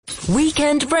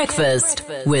Weekend Breakfast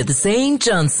with Zane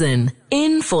Johnson.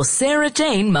 In for Sarah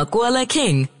Jane Makwala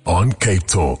King on Cape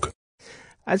Talk.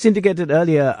 As indicated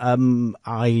earlier,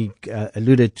 I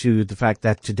alluded to the fact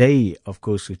that today, of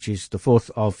course, which is the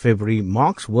 4th of February,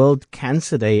 marks World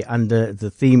Cancer Day under the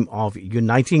theme of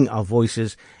uniting our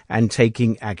voices and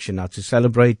taking action. Now, to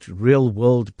celebrate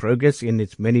real-world progress in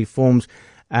its many forms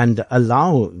and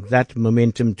allow that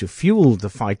momentum to fuel the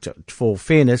fight for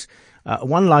fairness,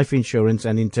 One Life Insurance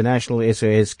and International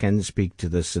SOS can speak to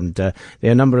this. And there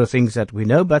are a number of things that we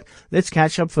know, but let's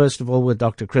catch up first of all with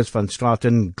Dr. Chris van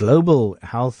Straten, Global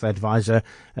Health Advisor,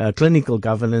 Clinical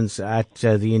Governance at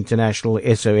the International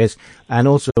SOS, and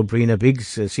also Brina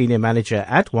Biggs, Senior Manager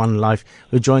at One Life,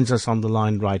 who joins us on the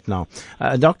line right now.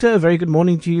 Doctor, a very good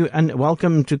morning to you and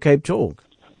welcome to Cape Talk.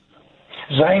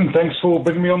 Zane, thanks for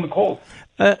bringing me on the call.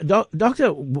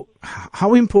 Doctor,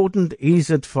 how important is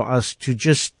it for us to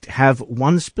just have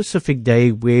one specific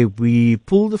day where we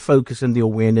pull the focus and the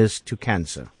awareness to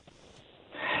cancer?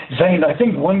 Zane, I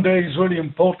think one day is really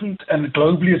important, and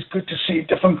globally it's good to see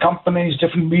different companies,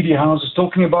 different media houses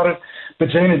talking about it. But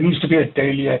Zane, it needs to be a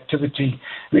daily activity.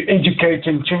 We're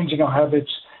educating, changing our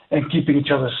habits, and keeping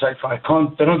each other safe. I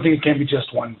don't think it can be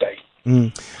just one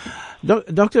day.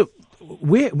 Doctor,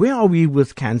 where are we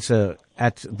with cancer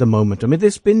at the moment? I mean,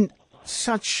 there's been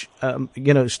such,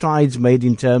 strides made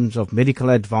in terms of medical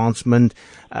advancement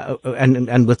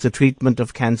and with the treatment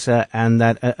of cancer, and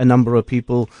that a number of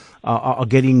people are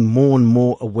getting more and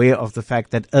more aware of the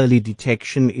fact that early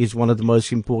detection is one of the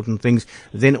most important things.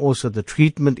 Then also the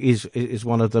treatment is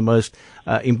one of the most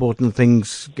important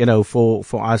things,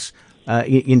 for us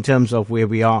in terms of where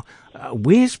we are.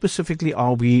 Where specifically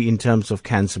are we in terms of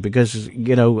cancer? Because,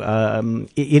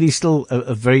 it is still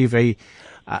a very, very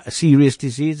serious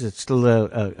disease. It's still,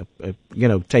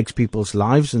 takes people's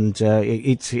lives, and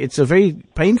it's a very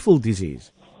painful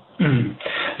disease.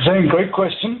 Zane, great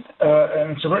question.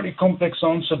 And it's a really complex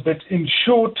answer, but in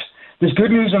short, there's good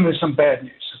news and there's some bad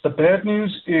news. The bad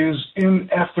news is in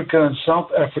Africa and South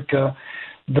Africa,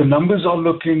 the numbers are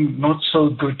looking not so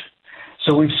good.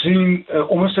 So we've seen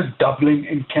almost a doubling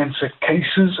in cancer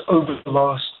cases over the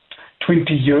last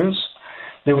 20 years.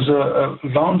 There was a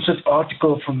Lancet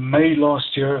article from May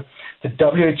last year. The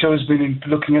WHO has been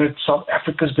looking at it. South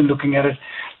Africa's been looking at it.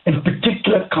 And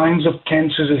particular kinds of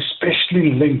cancers,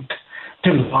 especially linked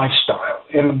to lifestyle.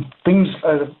 And things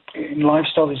in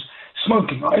lifestyle is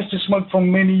smoking. I used to smoke for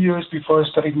many years before I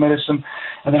studied medicine.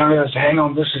 And then I realized, hang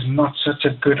on, this is not such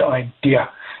a good idea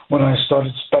when I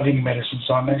started studying medicine.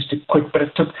 So I managed to quit. But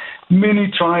it took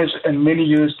many tries and many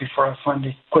years before I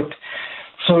finally quit.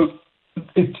 So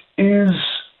it is,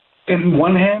 in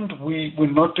one hand, we're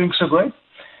not doing so great.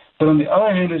 But on the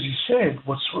other hand, as you said,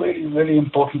 what's really, really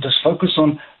important is focus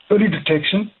on early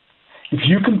detection. If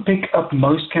you can pick up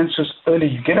most cancers early,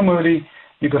 you get them early,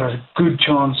 you've got a good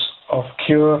chance of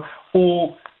cure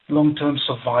or long-term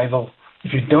survival.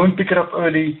 If you don't pick it up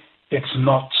early, it's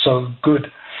not so good.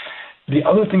 The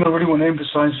other thing I really want to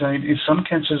emphasize, Zane, is some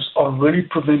cancers are really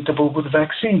preventable with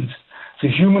vaccines. The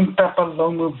human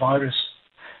papilloma virus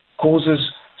causes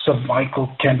cervical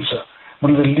cancer,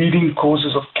 one of the leading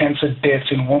causes of cancer deaths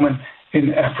in women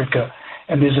in Africa.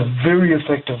 And there's a very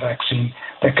effective vaccine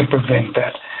that can prevent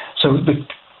that. So the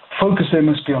focus there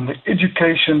must be on the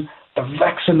education, the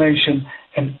vaccination,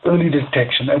 and early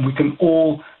detection. And we can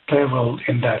all play a role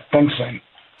in that. Thanks, Zane.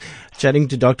 Chatting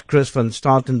to Dr. Chris van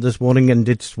Straten this morning, and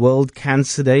it's World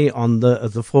Cancer Day on the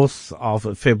 4th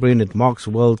of February, and it marks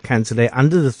World Cancer Day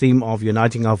under the theme of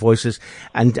uniting our voices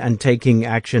and taking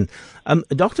action.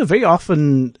 Doctor, very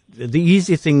often the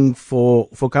easy thing for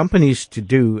companies to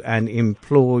do and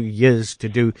employers to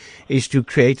do is to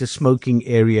create a smoking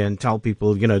area and tell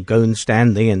people, go and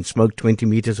stand there and smoke 20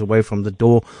 meters away from the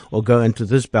door, or go into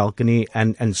this balcony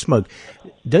and smoke.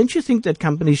 Don't you think that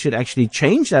companies should actually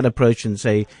change that approach and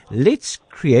say, let's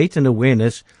create an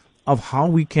awareness of how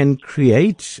we can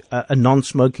create a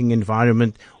non-smoking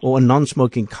environment or a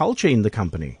non-smoking culture in the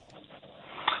company?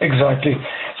 Exactly.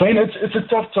 So, it's a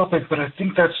tough topic, but I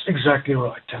think that's exactly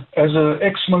right. As an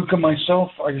ex-smoker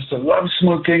myself, I used to love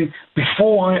smoking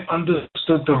before I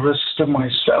understood the risks to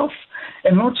myself,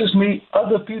 and not just me,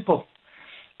 other people.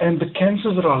 And the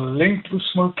cancers that are linked with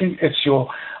smoking, it's your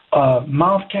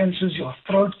mouth cancers, your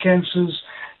throat cancers,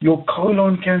 your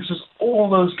colon cancers, all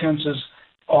those cancers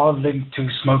are linked to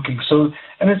smoking. So,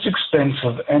 and it's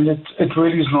expensive, and it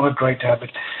really is not a great habit.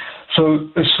 So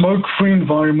a smoke-free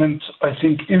environment, I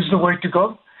think, is the way to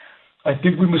go. I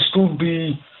think we must still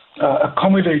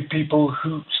accommodate people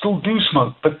who still do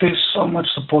smoke, but there's so much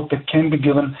support that can be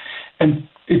given. And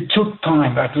it took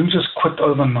time. I didn't just quit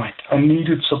overnight. I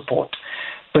needed support.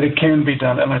 but it can be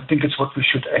done, and I think it's what we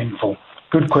should aim for.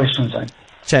 Good question, Zane.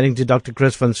 Chatting to Dr.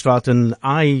 Chris van Straten,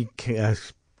 I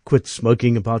quit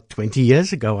smoking about 20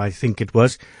 years ago, I think it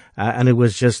was. And it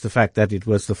was just the fact that it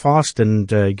was the fast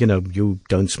and, you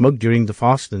don't smoke during the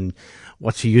fast. And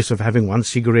what's the use of having one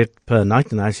cigarette per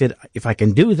night? And I said, if I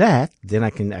can do that, then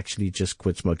I can actually just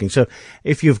quit smoking. So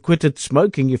if you've quitted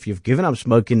smoking, if you've given up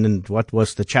smoking, and what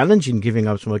was the challenge in giving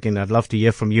up smoking, I'd love to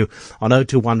hear from you on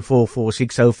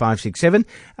 0214460567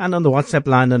 and on the WhatsApp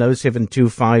line on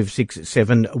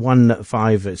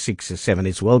 0725671567.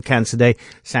 It's World Cancer Day,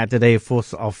 Saturday,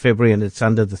 4th of February, and it's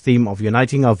under the theme of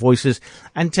uniting our voices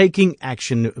and taking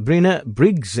action. Brina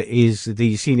Briggs is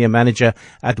the Senior Manager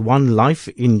at One Life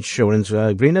Insurance.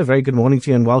 Brina, very good morning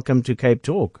to you and welcome to Cape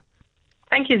Talk.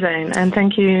 Thank you, Zane, and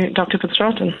thank you, Dr. van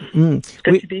Straten. It's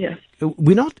good to be here.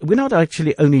 We're not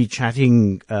actually only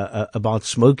chatting about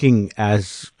smoking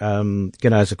as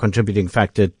as a contributing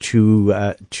factor to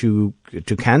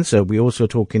cancer. We're also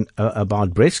talking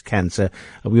about breast cancer.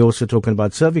 We're also talking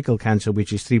about cervical cancer,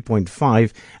 which is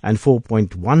 3.5 and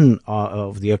 4.1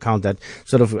 of the account that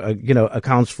sort of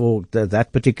accounts for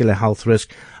that particular health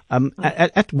risk.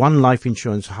 At One Life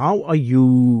Insurance, how are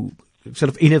you sort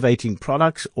of innovating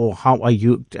products, or how are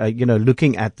you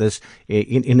looking at this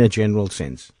in a general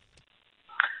sense?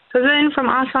 So then from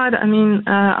our side, I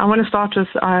want to start with,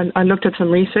 I looked at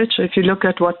some research. If you look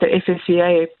at what the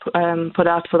FSCA put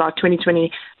out for our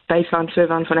 2020 baseline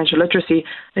survey on financial literacy,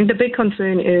 I think the big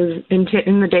concern is in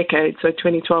the decade, so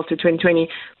 2012 to 2020,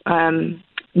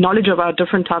 knowledge of our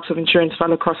different types of insurance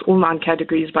fell across all 9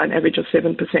 categories by an average of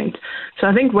 7%. So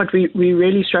I think what we're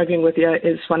really struggling with here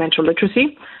is financial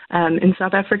literacy in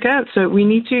South Africa. So we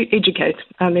need to educate.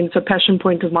 It's a passion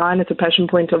point of mine. It's a passion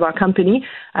point of our company.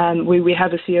 We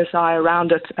have a CSI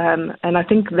around it. And I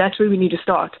think that's where we need to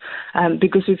start.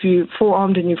 Because if you're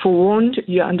forearmed and you're forewarned,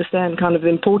 you understand kind of the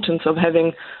importance of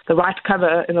having the right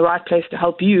cover in the right place to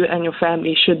help you and your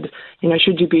family should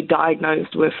you be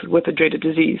diagnosed with a dreaded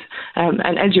disease.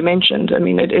 And as you mentioned,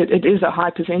 it is a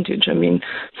high percentage.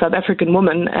 South African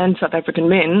women and South African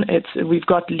men, we've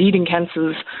got leading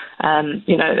cancers,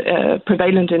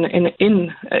 prevalent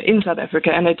in South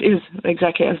Africa, and it is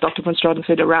exactly as Dr. van Straten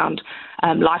said around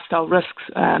lifestyle risks,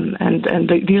 and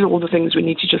these are all the things we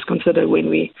need to just consider when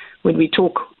we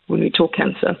talk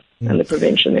cancer and the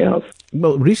prevention thereof.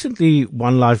 Well, recently,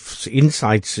 One Life's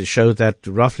insights show that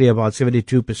roughly about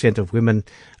 72% of women,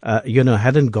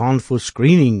 hadn't gone for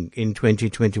screening in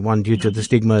 2021 due to the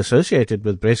stigma associated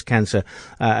with breast cancer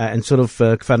and sort of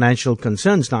financial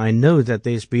concerns. Now, I know that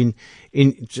there's been,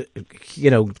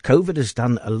 COVID has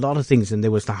done a lot of things, and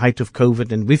there was the height of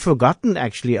COVID, and we've forgotten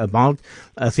actually about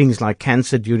things like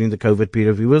cancer during the COVID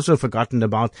period. We've also forgotten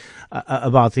about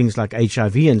things like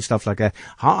HIV and stuff like that.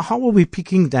 How are we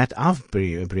picking that up,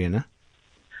 Brianna?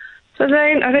 So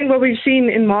then, I think what we've seen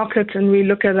in market, and we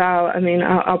look at our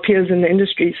peers in the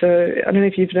industry. So I don't know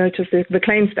if you've noticed the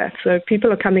claim stats. So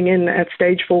people are coming in at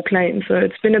stage 4 claims. So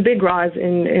it's been a big rise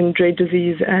in dread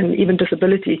disease and even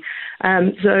disability.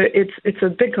 So it's a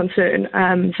big concern.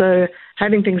 So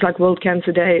having things like World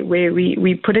Cancer Day, where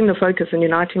we putting the focus and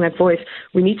uniting that voice,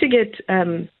 we need to get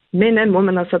men and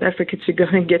women of South Africa to go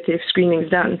and get their screenings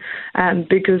done,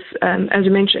 because as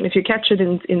you mentioned, if you catch it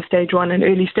in stage 1 and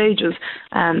early stages,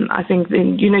 I think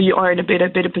then you are in a better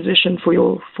position for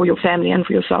your family and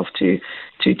for yourself to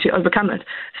overcome it.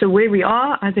 So where we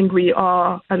are, I think we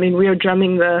are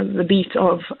drumming the beat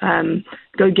of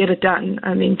go get it done.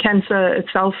 Cancer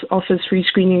itself offers free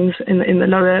screenings in the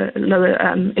lower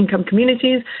income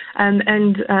communities, and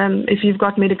if you've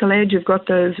got medical aid, you've got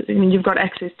those. You've got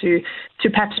access to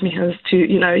pap smears, to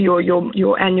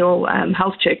your annual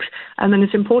health checks, and then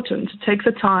it's important to take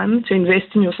the time to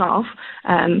invest in yourself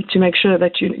to make sure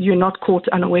that you're not caught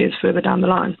unawares further down the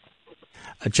line.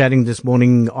 Chatting this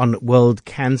morning on World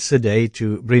Cancer Day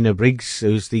to Brina Briggs,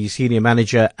 who's the Senior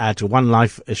Manager at One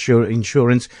Life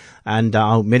Insurance, and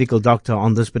our medical doctor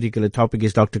on this particular topic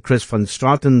is Dr. Chris van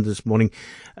Straten this morning.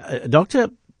 Doctor,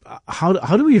 how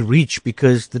do we reach?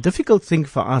 Because the difficult thing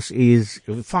for us is,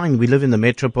 fine, we live in the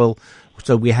metropole,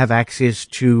 so we have access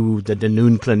to the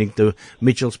Dunoon Clinic, the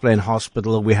Mitchells Plain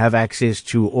Hospital. We have access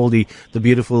to all the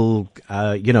beautiful,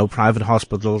 private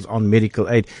hospitals on medical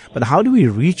aid. But how do we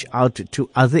reach out to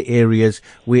other areas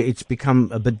where it's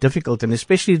become a bit difficult, and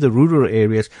especially the rural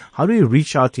areas? How do we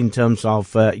reach out in terms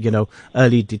of,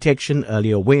 early detection,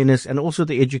 early awareness, and also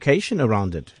the education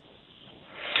around it?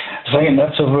 Zane,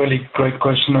 that's a really great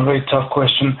question, a very tough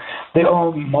question. There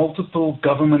are multiple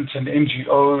government and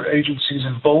NGO agencies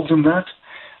involved in that.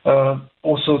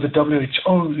 Also, the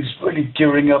WHO is really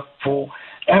gearing up for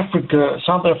Africa,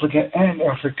 South Africa and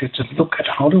Africa to look at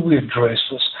how do we address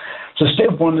this. So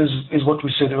step one is what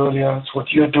we said earlier. It's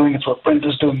what you're doing. It's what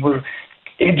Brenda's doing. We're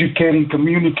educating,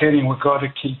 communicating. We've got to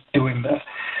keep doing that.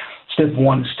 Step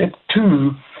one. Step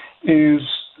two is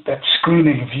that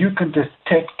screening. If you can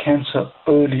detect cancer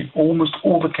early, almost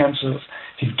all the cancers,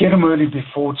 if you get them early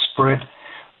before it's spread,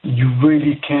 you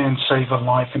really can save a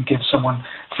life and give someone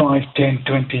 5, 10,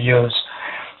 20 years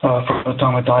from the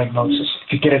time of diagnosis.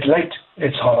 If you get it late,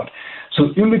 it's hard. So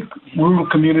in the rural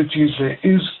communities, there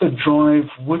is a drive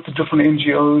with the different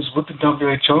NGOs, with the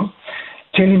WHO.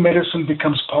 Telemedicine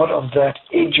becomes part of that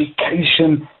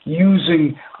education,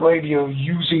 using radio,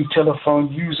 using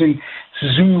telephone, using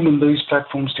Zoom and those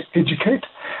platforms to educate.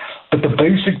 But the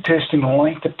basic testing,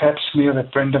 like the pap smear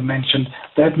that Brenda mentioned,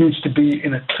 that needs to be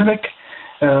in a clinic,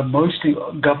 mostly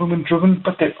government-driven,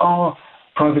 but there are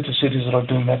private cities that are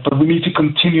doing that. But we need to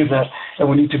continue that, and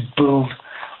we need to build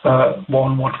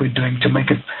on what we're doing to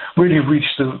make it really reach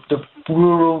the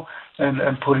rural and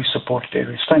poorly supported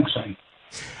areas. Thanks, Zane.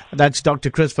 That's Dr.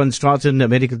 Chris van Straten, a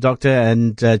medical doctor,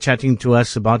 and chatting to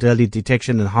us about early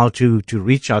detection and how to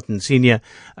reach out, and senior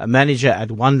manager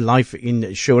at One Life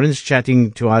Insurance,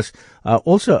 chatting to us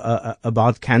also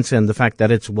about cancer and the fact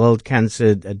that it's World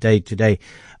Cancer Day today.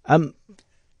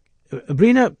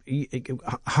 Brina,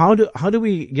 how do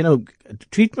we,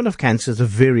 treatment of cancer is a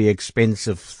very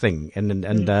expensive thing.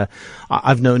 And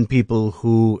I've known people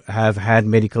who have had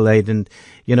medical aid and,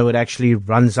 it actually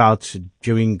runs out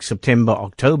during September,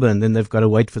 October, and then they've got to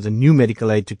wait for the new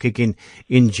medical aid to kick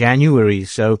in January.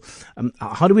 So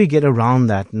how do we get around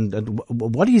that? And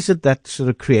what is it that sort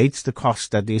of creates the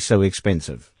cost that is so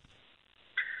expensive?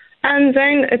 And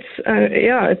then it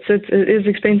is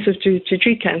expensive to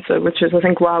treat cancer, which is, I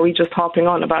think, why we're just harping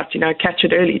on about, catch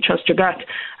it early, trust your gut.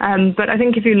 But I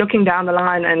think if you're looking down the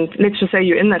line and let's just say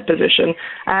you're in that position,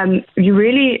 you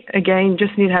really, again,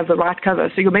 just need to have the right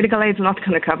cover. So your medical aid's not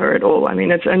going to cover it all. I mean,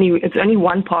 it's only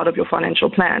one part of your financial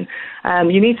plan.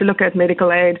 You need to look at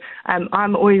medical aid.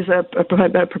 I'm always a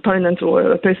proponent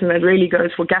or a person that really goes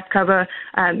for gap cover.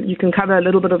 You can cover a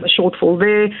little bit of a shortfall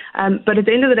there. But at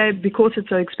the end of the day, because it's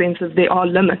so expensive, there are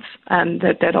limits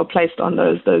that are placed on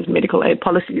those medical aid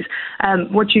policies.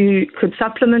 What you could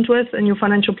supplement with in your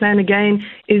financial plan, again,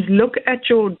 is look at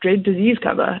your dread disease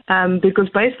cover, because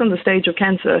based on the stage of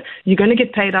cancer, you're going to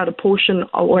get paid out a portion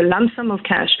or a lump sum of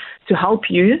cash to help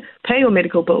you pay your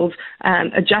medical bills,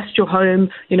 adjust your home,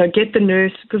 get the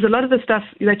nurse, because a lot of the stuff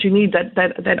that you need, that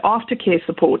aftercare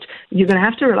support, you're going to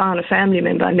have to rely on a family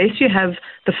member unless you have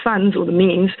the funds or the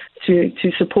means to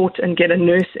support and get a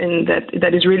nurse in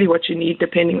that is really what you need,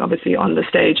 depending obviously on the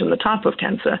stage and the type of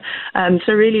cancer.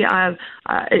 So really,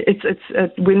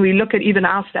 when we look at even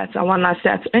our stats, our One Life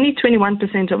stats, only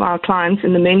 21% of our clients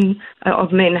in the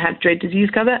men have dread disease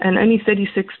cover, and only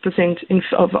 36%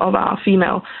 of our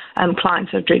female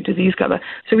clients have dread disease cover.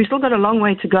 So we still got a long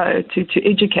way to go to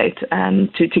educate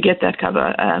to get that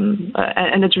cover,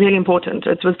 and it's really important.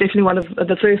 It was definitely one of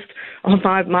the first of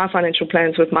my financial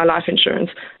plans with my life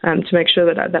insurance, to make sure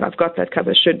that I've got that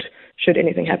cover should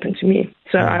anything happen to me.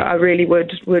 So I really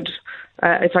would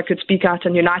if I could speak out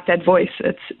and unite that voice,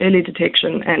 it's early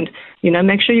detection, and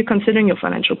make sure you're considering your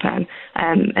financial plan.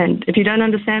 And if you don't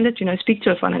understand it, speak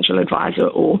to a financial advisor,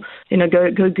 or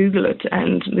go Google it.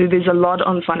 And there's a lot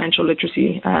on financial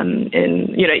literacy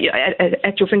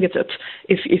at your fingertips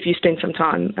if you spend some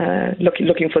time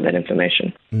looking for that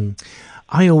information.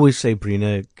 I always say,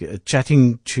 Brina,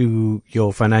 chatting to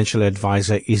your financial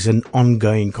advisor is an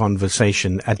ongoing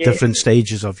conversation at different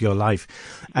stages of your life.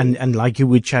 And like you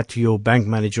would chat to your bank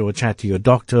manager or chat to your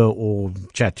doctor or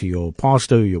chat to your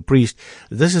pastor, your priest,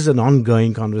 this is an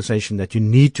ongoing conversation that you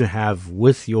need to have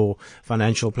with your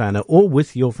financial planner or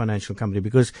with your financial company,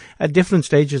 because at different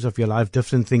stages of your life,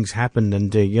 different things happen.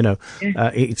 And,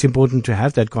 it's important to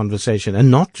have that conversation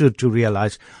and not to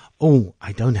realize, oh,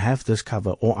 I don't have this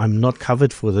cover, or I'm not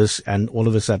covered for this, and all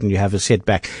of a sudden you have a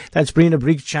setback. That's Brina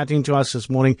Briggs chatting to us this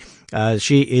morning.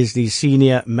 She is the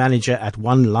senior manager at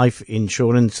One Life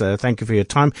Insurance. Thank you for your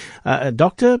time.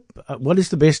 Doctor, what is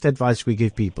the best advice we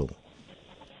give people?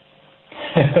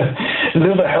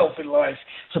 Live a healthy life.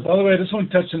 So, by the way, I just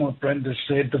want to touch on what Brenda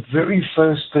said. The very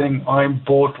first thing I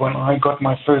bought when I got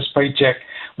my first paycheck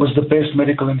was the best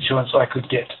medical insurance I could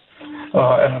get.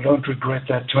 And I don't regret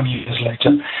that 20 years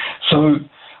later. So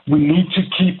we need to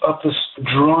keep up this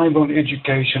drive on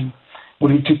education.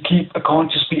 We need to it can't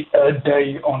just be a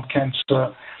day on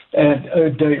cancer and a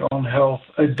day on health,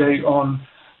 a day on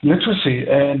literacy.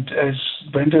 And as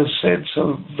Brenda said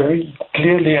so very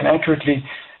clearly and accurately,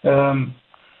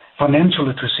 financial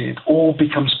literacy, it all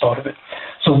becomes part of it.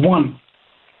 So one,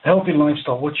 healthy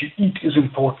lifestyle, what you eat is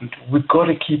important. We've got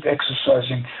to keep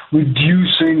exercising,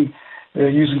 reducing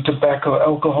using tobacco,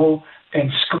 alcohol, and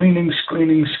screening.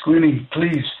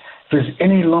 Please, if there's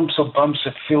any lumps or bumps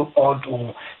that feel odd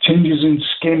or changes in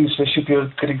skin, especially if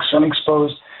you're getting sun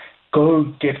exposed, go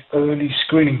get early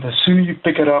screening. The sooner you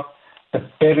pick it up, the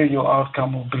better your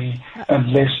outcome will be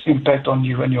and less impact on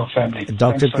you and your family.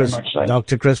 Dr.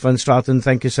 Chris van Straten,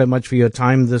 thank you so much for your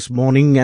time this morning.